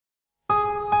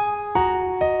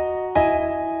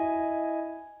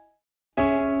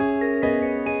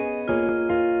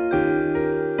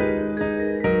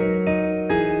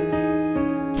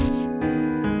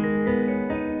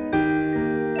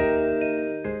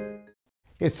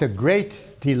It's a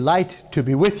great delight to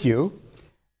be with you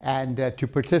and to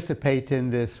participate in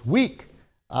this week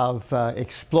of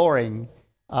exploring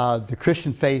the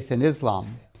Christian faith and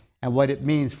Islam and what it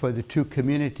means for the two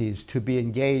communities to be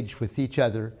engaged with each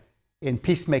other in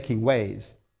peacemaking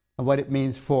ways, and what it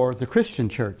means for the Christian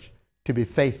church to be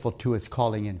faithful to its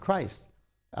calling in Christ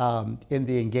in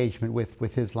the engagement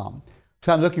with Islam.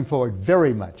 So I'm looking forward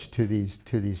very much to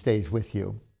these days with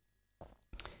you.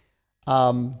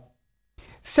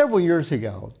 Several years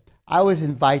ago, I was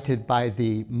invited by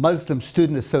the Muslim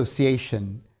Student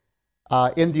Association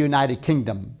in the United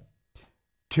Kingdom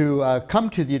to come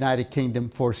to the United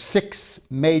Kingdom for 6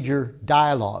 major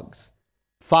dialogues,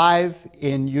 5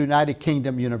 in United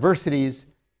Kingdom universities,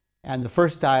 and the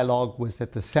first dialogue was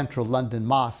at the Central London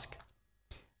Mosque.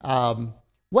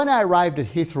 When I arrived at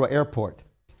Heathrow Airport,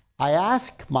 I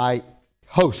asked my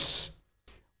hosts,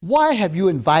 "Why have you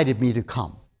invited me to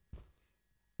come?"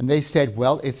 And they said,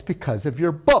 "Well, it's because of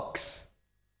your books."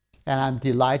 And I'm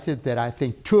delighted that I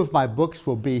think 2 of my books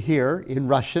will be here in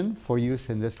Russian for use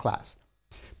in this class.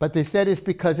 But they said it's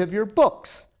because of your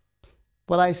books.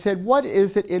 Well, I said, what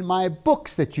is it in my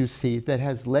books that you see that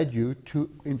has led you to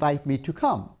invite me to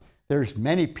come? There's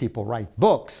many people write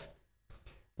books.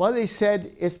 Well, they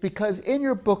said, it's because in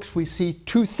your books we see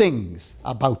 2 things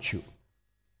about you.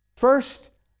 First,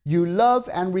 you love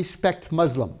and respect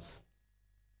Muslims.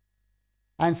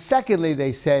 And secondly,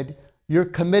 they said, you're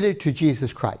committed to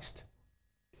Jesus Christ.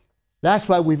 That's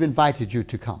why we've invited you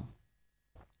to come.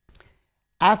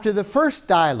 After the first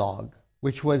dialogue,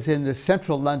 which was in the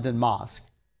Central London Mosque,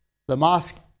 the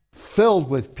mosque filled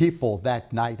with people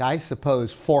that night. I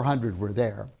suppose 400 were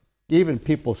there, even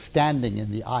people standing in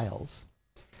the aisles.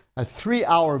 A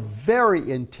 3-hour,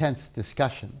 very intense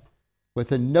discussion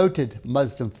with a noted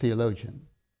Muslim theologian.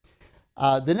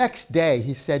 The next day,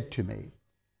 he said to me,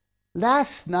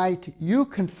 "Last night you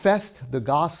confessed the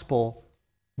gospel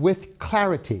with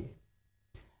clarity,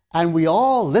 and we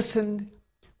all listened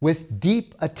with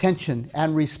deep attention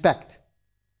and respect.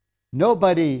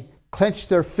 Nobody clenched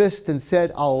their fist and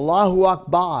said, 'Allahu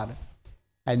Akbar,'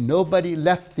 and nobody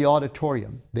left the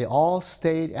auditorium. They all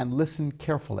stayed and listened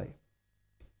carefully."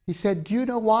 He said, "Do you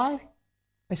know why?"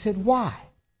 I said, "Why?"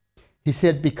 He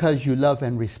said, "Because you love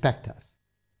and respect us.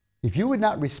 If you would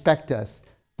not respect us,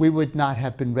 we would not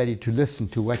have been ready to listen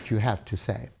to what you have to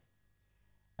say."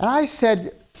 And I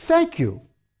said, "Thank you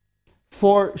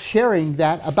for sharing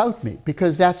that about me,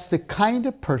 because that's the kind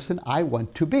of person I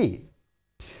want to be."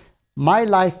 My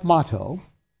life motto,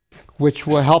 which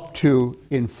will help to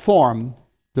inform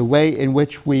the way in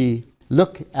which we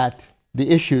look at the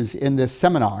issues in this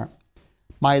seminar,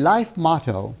 my life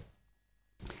motto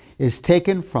is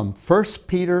taken from 1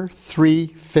 Peter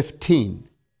 3:15.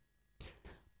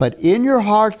 "But in your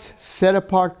hearts set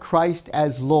apart Christ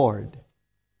as Lord."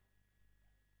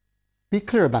 Be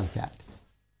clear about that.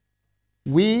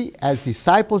 We, as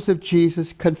disciples of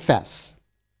Jesus, confess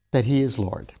that he is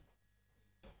Lord.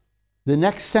 The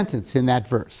next sentence in that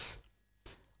verse,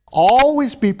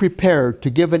 "Always be prepared to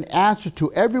give an answer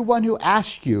to everyone who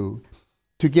asks you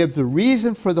to give the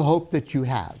reason for the hope that you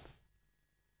have.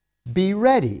 Be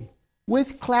ready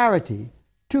with clarity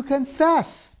to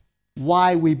confess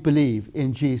why we believe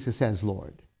in Jesus as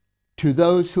Lord to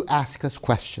those who ask us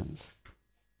questions."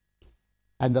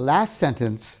 And the last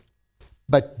sentence,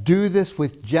 "But do this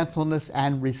with gentleness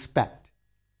and respect."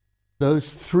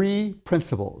 Those 3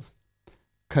 principles: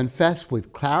 confess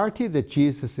with clarity that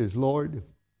Jesus is Lord,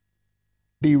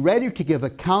 be ready to give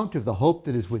account of the hope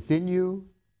that is within you,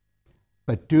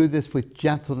 but do this with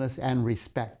gentleness and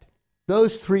respect.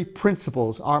 Those 3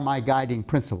 principles are my guiding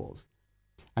principles.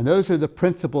 And those are the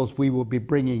principles we will be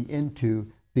bringing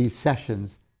into these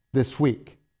sessions this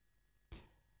week.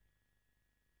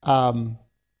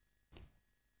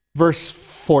 Verse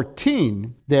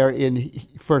 14 there in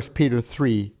 1 Peter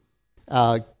 3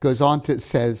 goes on to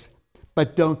says,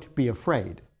 "But don't be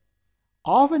afraid."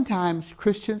 Oftentimes,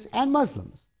 Christians and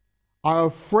Muslims are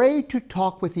afraid to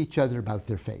talk with each other about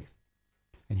their faith.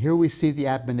 And here we see the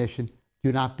admonition,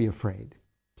 do not be afraid.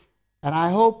 And I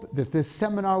hope that this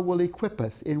seminar will equip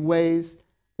us in ways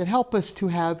that help us to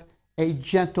have a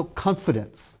gentle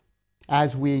confidence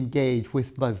as we engage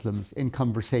with Muslims in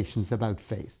conversations about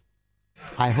faith.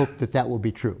 I hope that that will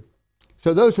be true.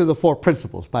 So those are the 4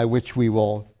 principles by which we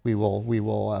will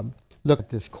look at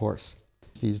this course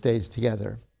these days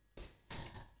together.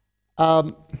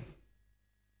 And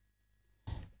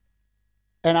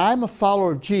I'm a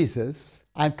follower of Jesus.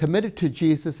 I'm committed to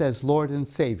Jesus as Lord and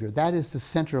Savior. That is the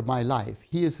center of my life.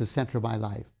 He is the center of my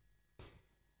life.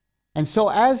 And so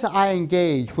as I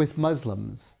engage with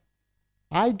Muslims,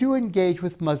 I do engage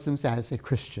with Muslims as a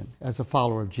Christian, as a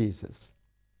follower of Jesus.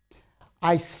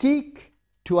 I seek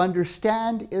to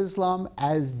understand Islam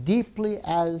as deeply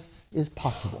as is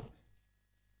possible.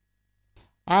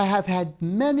 I have had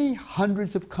many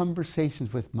hundreds of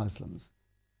conversations with Muslims.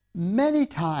 Many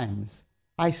times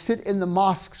I sit in the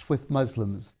mosques with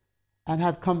Muslims and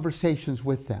have conversations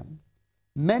with them.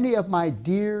 Many of my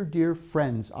dear, dear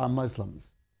friends are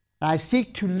Muslims. And I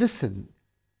seek to listen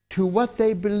to what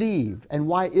they believe and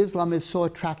why Islam is so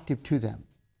attractive to them.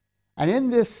 And in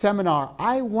this seminar,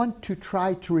 I want to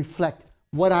try to reflect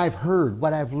what I've heard,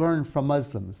 what I've learned from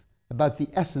Muslims about the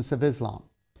essence of Islam.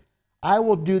 I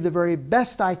will do the very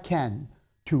best I can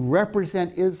to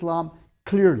represent Islam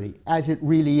clearly as it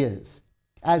really is,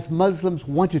 as Muslims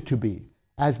want it to be,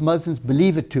 as Muslims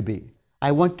believe it to be.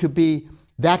 I want to be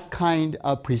that kind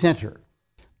of presenter,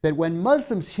 that when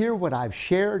Muslims hear what I've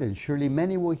shared, and surely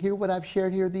many will hear what I've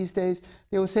shared here these days,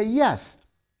 they will say, yes,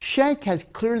 Shank has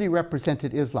clearly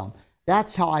represented Islam.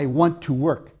 That's how I want to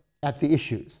work at the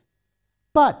issues.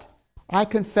 But I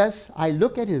confess I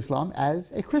look at Islam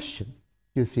as a Christian.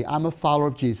 You see, I'm a follower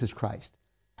of Jesus Christ.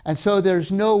 And so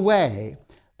there's no way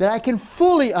that I can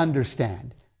fully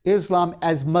understand Islam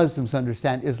as Muslims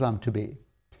understand Islam to be.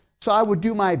 So I would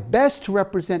do my best to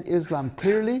represent Islam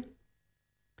clearly,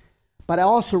 but I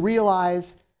also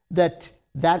realize that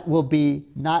that will be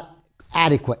not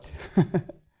adequate.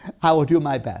 I will do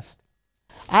my best.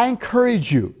 I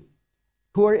encourage you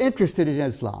who are interested in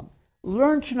Islam,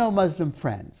 learn to know Muslim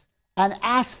friends and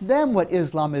ask them what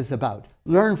Islam is about.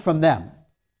 Learn from them.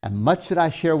 And much that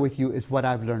I share with you is what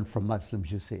I've learned from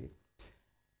Muslims, you see.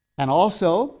 And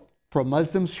also, for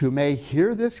Muslims who may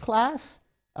hear this class,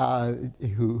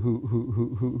 who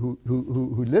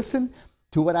listen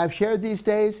to what I've shared these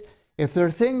days, if there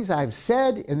are things I've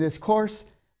said in this course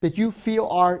that you feel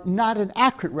are not an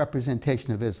accurate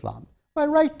representation of Islam, well,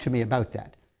 write to me about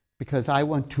that, because I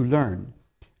want to learn.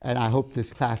 And I hope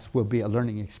this class will be a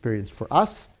learning experience for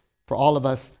us, for all of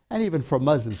us, and even for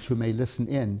Muslims who may listen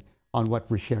in on what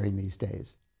we're sharing these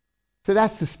days. So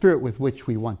that's the spirit with which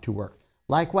we want to work.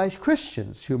 Likewise,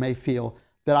 Christians who may feel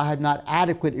that I have not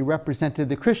adequately represented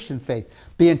the Christian faith,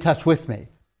 be in touch with me,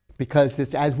 because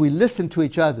it's as we listen to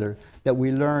each other that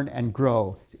we learn and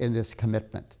grow in this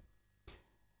commitment.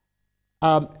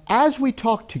 As we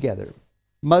talk together,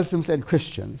 Muslims and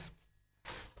Christians,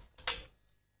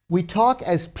 we talk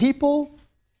as people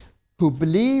who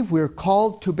believe we're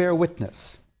called to bear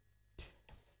witness.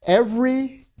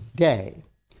 Every day,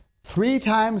 3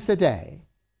 times a day,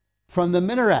 from the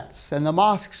minarets and the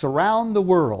mosques around the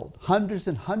world, hundreds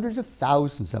and hundreds of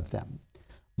thousands of them,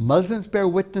 Muslims bear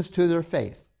witness to their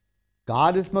faith.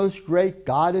 God is most great,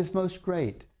 God is most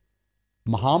great.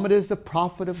 Muhammad is the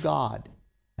prophet of God.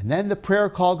 And then the prayer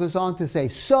call goes on to say,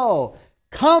 so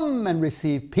come and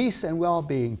receive peace and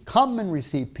well-being. Come and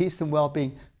receive peace and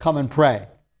well-being. Come and pray.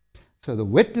 So the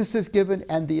witness is given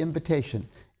and the invitation.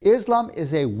 Islam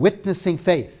is a witnessing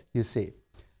faith, you see.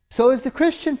 So is the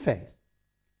Christian faith.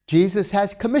 Jesus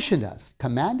has commissioned us,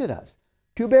 commanded us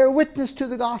to bear witness to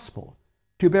the gospel,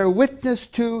 to bear witness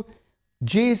to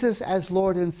Jesus as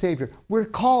Lord and Savior. We're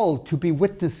called to be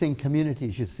witnessing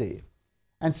communities, you see.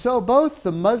 And so both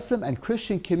the Muslim and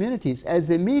Christian communities, as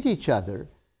they meet each other,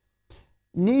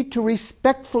 need to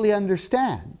respectfully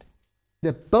understand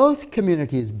that both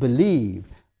communities believe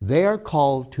they are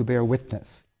called to bear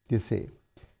witness, you see.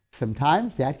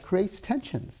 Sometimes that creates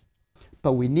tensions,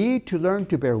 but we need to learn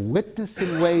to bear witness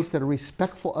in ways that are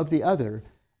respectful of the other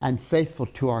and faithful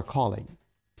to our calling.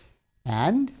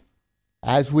 And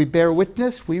as we bear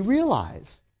witness, we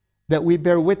realize that we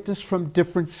bear witness from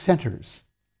different centers.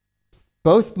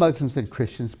 Both Muslims and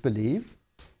Christians believe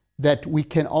that we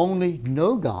can only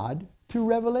know God through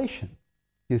revelation,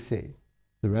 you see.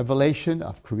 The revelation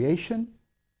of creation,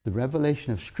 the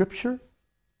revelation of Scripture.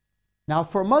 Now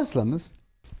for Muslims,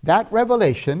 that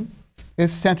revelation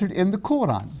is centered in the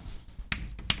Quran.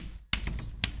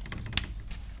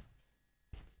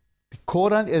 The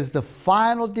Quran is the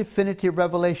final definitive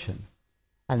revelation,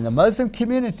 and the Muslim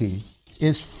community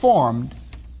is formed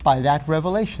by that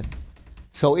revelation.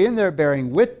 So in their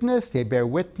bearing witness, they bear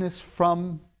witness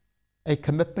from a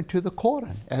commitment to the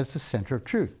Quran as the center of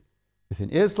truth. Within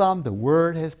Islam, the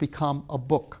word has become a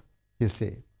book, you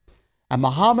see. And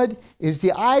Muhammad is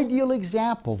the ideal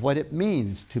example of what it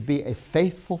means to be a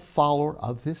faithful follower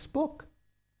of this book.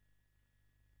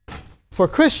 For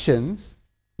Christians,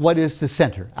 what is the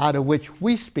center out of which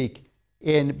we speak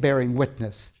in bearing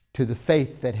witness to the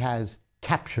faith that has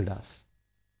captured us?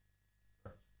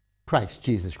 Christ,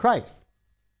 Jesus Christ.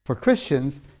 For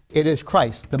Christians, it is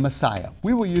Christ, the Messiah.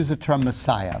 We will use the term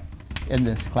Messiah in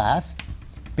this class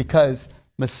because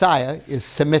Messiah is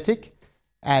Semitic,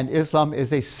 and Islam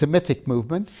is a Semitic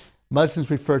movement. Muslims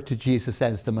refer to Jesus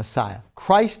as the Messiah.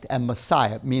 Christ and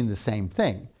Messiah mean the same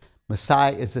thing.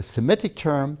 Messiah is a Semitic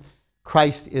term.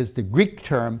 Christ is the Greek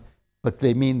term, but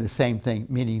they mean the same thing,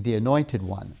 meaning the anointed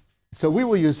one. So we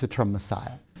will use the term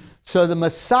Messiah. So the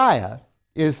Messiah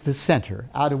is the center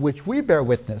out of which we bear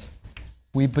witness.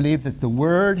 We believe that the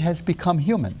Word has become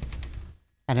human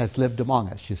and has lived among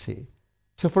us, you see.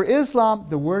 So for Islam,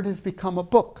 the Word has become a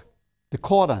book, the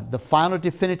Quran, the final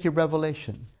definitive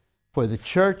revelation. For the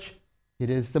Church, it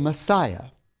is the Messiah,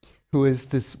 who is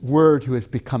this Word who has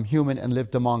become human and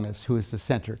lived among us, who is the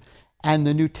center. And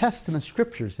the New Testament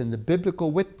scriptures and the biblical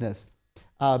witness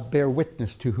bear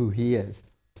witness to who he is.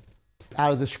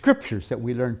 Out of the scriptures that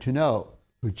we learn to know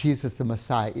who Jesus the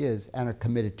Messiah is and are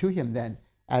committed to him then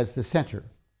as the center.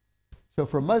 So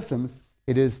for Muslims,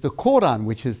 it is the Quran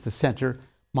which is the center.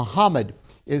 Muhammad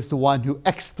is the one who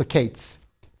explicates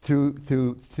through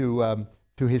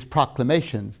his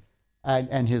proclamations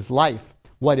and his life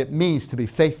what it means to be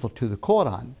faithful to the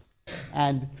Quran.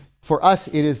 And for us,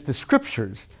 it is the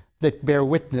scriptures that bear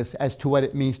witness as to what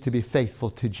it means to be faithful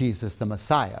to Jesus the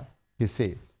Messiah, you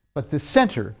see. But the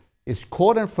center is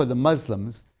Quran for the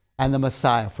Muslims and the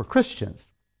Messiah for Christians.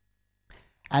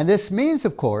 And this means,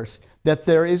 of course, that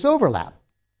there is overlap.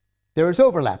 There is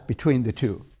overlap between the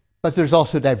two, but there's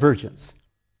also divergence.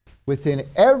 Within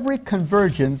every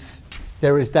convergence,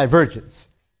 there is divergence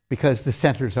because the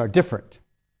centers are different.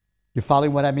 You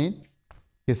following what I mean?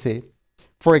 You see,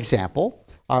 for example,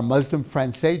 our Muslim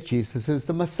friends say Jesus is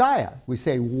the Messiah. We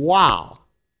say, wow,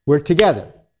 we're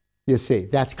together. You see,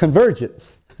 that's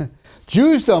convergence.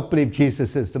 Jews don't believe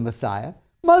Jesus is the Messiah.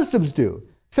 Muslims do.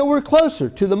 So we're closer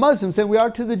to the Muslims than we are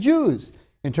to the Jews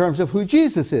in terms of who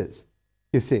Jesus is,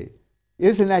 you see.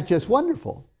 Isn't that just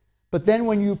wonderful? But then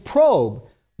when you probe,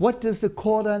 what does the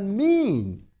Quran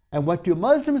mean? And what do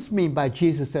Muslims mean by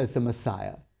Jesus as the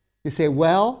Messiah? You say,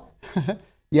 well,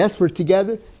 yes, we're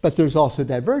together, but there's also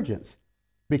divergence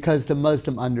because the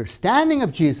Muslim understanding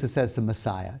of Jesus as the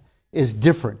Messiah is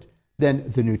different than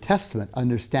the New Testament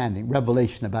understanding,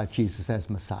 revelation about Jesus as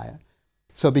Messiah.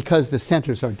 So because the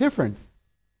centers are different,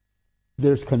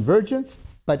 there's convergence,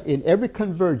 but in every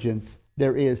convergence,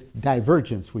 there is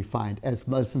divergence, we find, as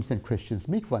Muslims and Christians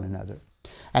meet one another.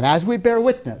 And as we bear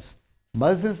witness,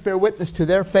 Muslims bear witness to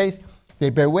their faith, they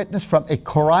bear witness from a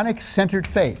Quranic-centered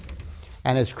faith.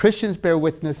 And as Christians bear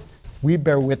witness, we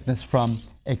bear witness from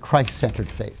a Christ-centered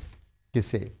faith, you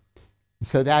see.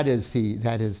 So that is the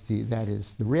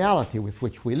reality with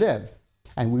which we live.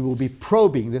 And we will be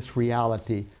probing this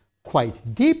reality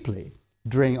quite deeply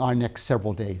during our next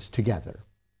several days together.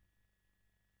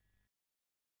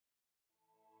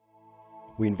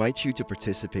 We invite you to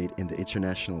participate in the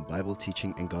International Bible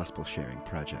Teaching and Gospel Sharing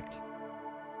Project.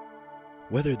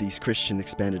 Whether these Christian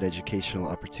expanded educational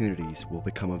opportunities will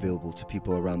become available to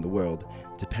people around the world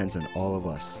depends on all of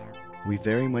us. We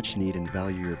very much need and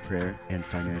value your prayer and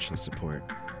financial support.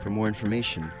 For more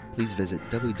information, please visit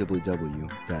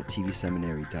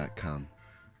www.tvseminary.com.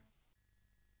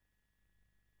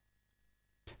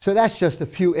 So that's just a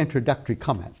few introductory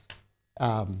comments.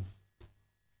 Now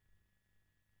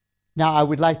I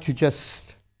would like to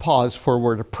just pause for a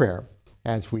word of prayer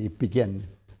as we begin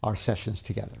our sessions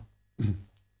together.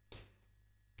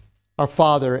 Our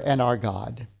Father and our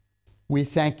God, we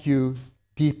thank you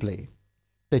deeply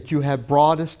that you have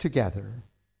brought us together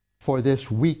for this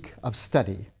week of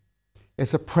study.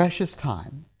 It's a precious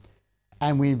time,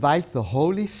 and we invite the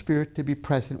Holy Spirit to be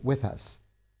present with us,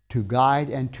 to guide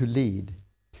and to lead.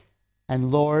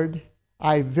 And Lord,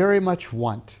 I very much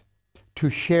want to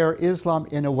share Islam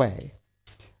in a way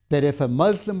that if a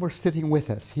Muslim were sitting with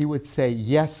us, he would say,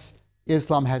 yes,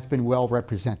 Islam has been well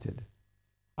represented.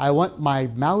 I want my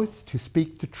mouth to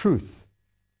speak the truth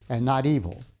and not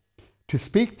evil, to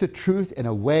speak the truth in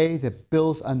a way that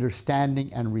builds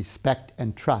understanding and respect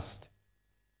and trust.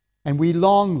 And we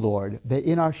long, Lord, that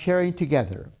in our sharing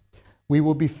together, we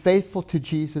will be faithful to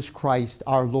Jesus Christ,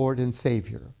 our Lord and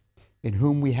Savior, in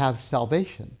whom we have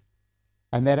salvation.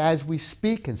 And that as we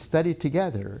speak and study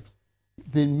together,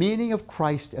 the meaning of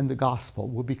Christ and the gospel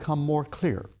will become more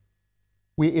clear.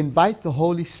 We invite the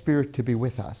Holy Spirit to be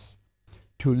with us,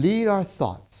 to lead our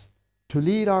thoughts, to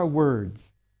lead our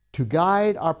words, to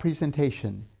guide our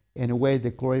presentation in a way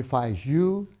that glorifies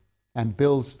you and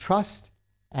builds trust,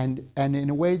 and in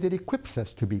a way that equips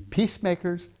us to be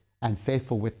peacemakers and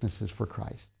faithful witnesses for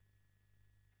Christ.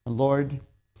 And Lord,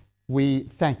 we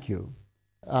thank you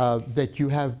that you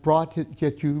have brought it,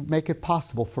 that you make it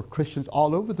possible for Christians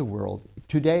all over the world,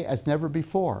 today as never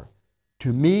before,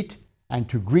 to meet and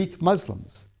to greet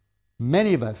Muslims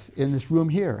Many of us in this room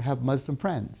here have Muslim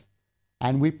friends,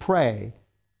 and we pray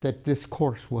that this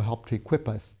course will help to equip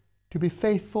us to be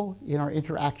faithful in our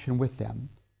interaction with them,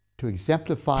 to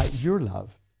exemplify your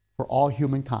love for all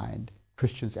humankind,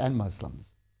 Christians and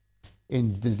Muslims.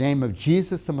 In the name of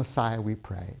Jesus the Messiah we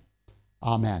pray.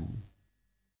 Amen.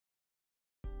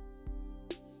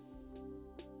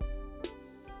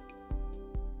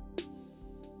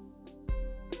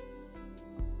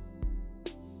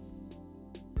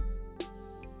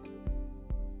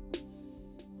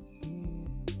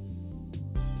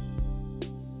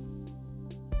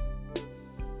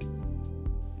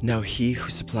 Now he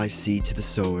who supplies seed to the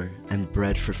sower and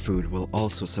bread for food will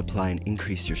also supply and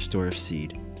increase your store of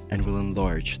seed, and will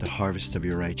enlarge the harvest of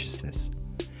your righteousness.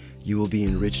 You will be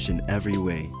enriched in every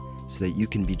way, so that you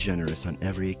can be generous on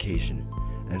every occasion,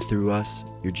 and through us,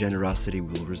 your generosity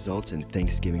will result in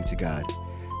thanksgiving to God.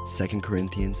 2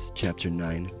 Corinthians chapter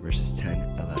 9, verses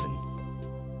 10-11.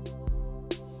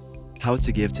 How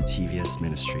to give to TVS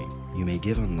Ministry. You may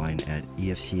give online at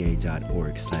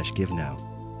efca.org/givenow.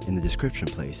 In the description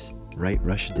place, write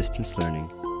Russia Distance Learning,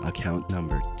 account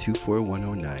number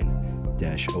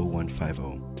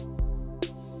 24109-0150.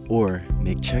 Or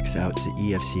make checks out to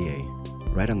EFCA.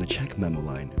 Write on the check memo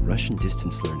line, Russian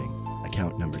Distance Learning,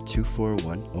 account number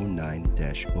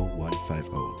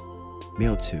 24109-0150.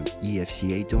 Mail to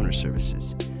EFCA Donor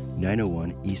Services,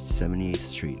 901 East 78th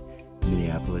Street,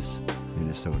 Minneapolis,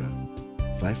 Minnesota,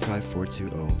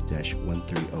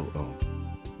 55420-1300.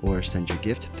 Or send your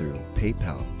gift through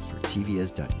PayPal for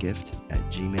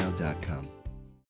tvs.gift@gmail.com.